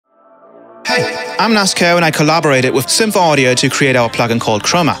Hey, I'm Nasco and I collaborated with Synth Audio to create our plugin called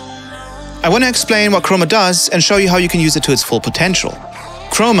CHROMA. I want to explain what CHROMA does and show you how you can use it to its full potential.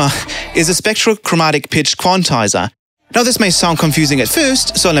 CHROMA is a spectrochromatic pitch quantizer. Now this may sound confusing at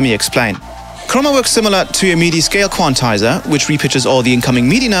first, so let me explain. CHROMA works similar to a MIDI scale quantizer, which repitches all the incoming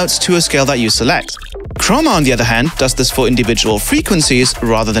MIDI notes to a scale that you select. CHROMA, on the other hand, does this for individual frequencies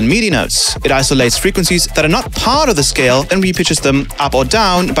rather than MIDI notes. It isolates frequencies that are not part of the scale and repitches them up or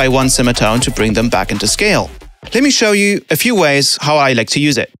down by one semitone to bring them back into scale. Let me show you a few ways how I like to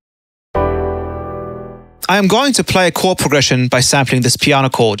use it. I am going to play a chord progression by sampling this piano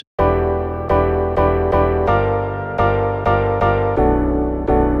chord.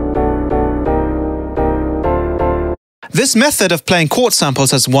 This method of playing chord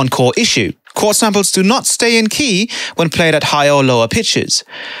samples has one core issue. Chord samples do not stay in key when played at higher or lower pitches.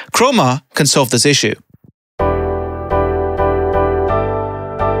 CHROMA can solve this issue.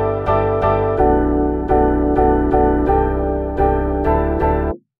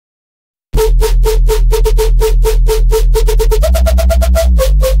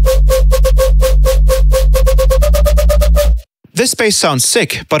 This bass sounds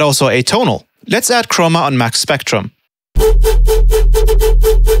sick, but also atonal. Let's add CHROMA on max spectrum.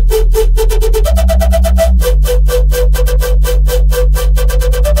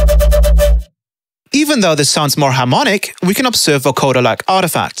 Even though this sounds more harmonic, we can observe vocoder-like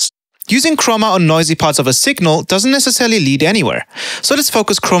artifacts. Using CHROMA on noisy parts of a signal doesn't necessarily lead anywhere, so let's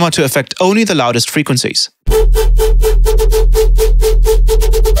focus CHROMA to affect only the loudest frequencies.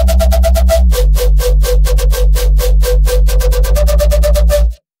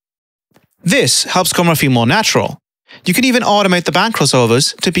 This helps CHROMA feel more natural. You can even automate the band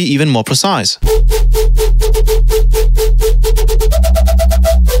crossovers to be even more precise.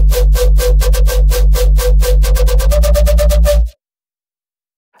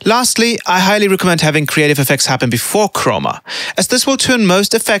 Lastly, I highly recommend having creative effects happen before CHROMA, as this will turn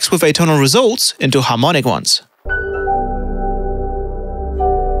most effects with atonal results into harmonic ones.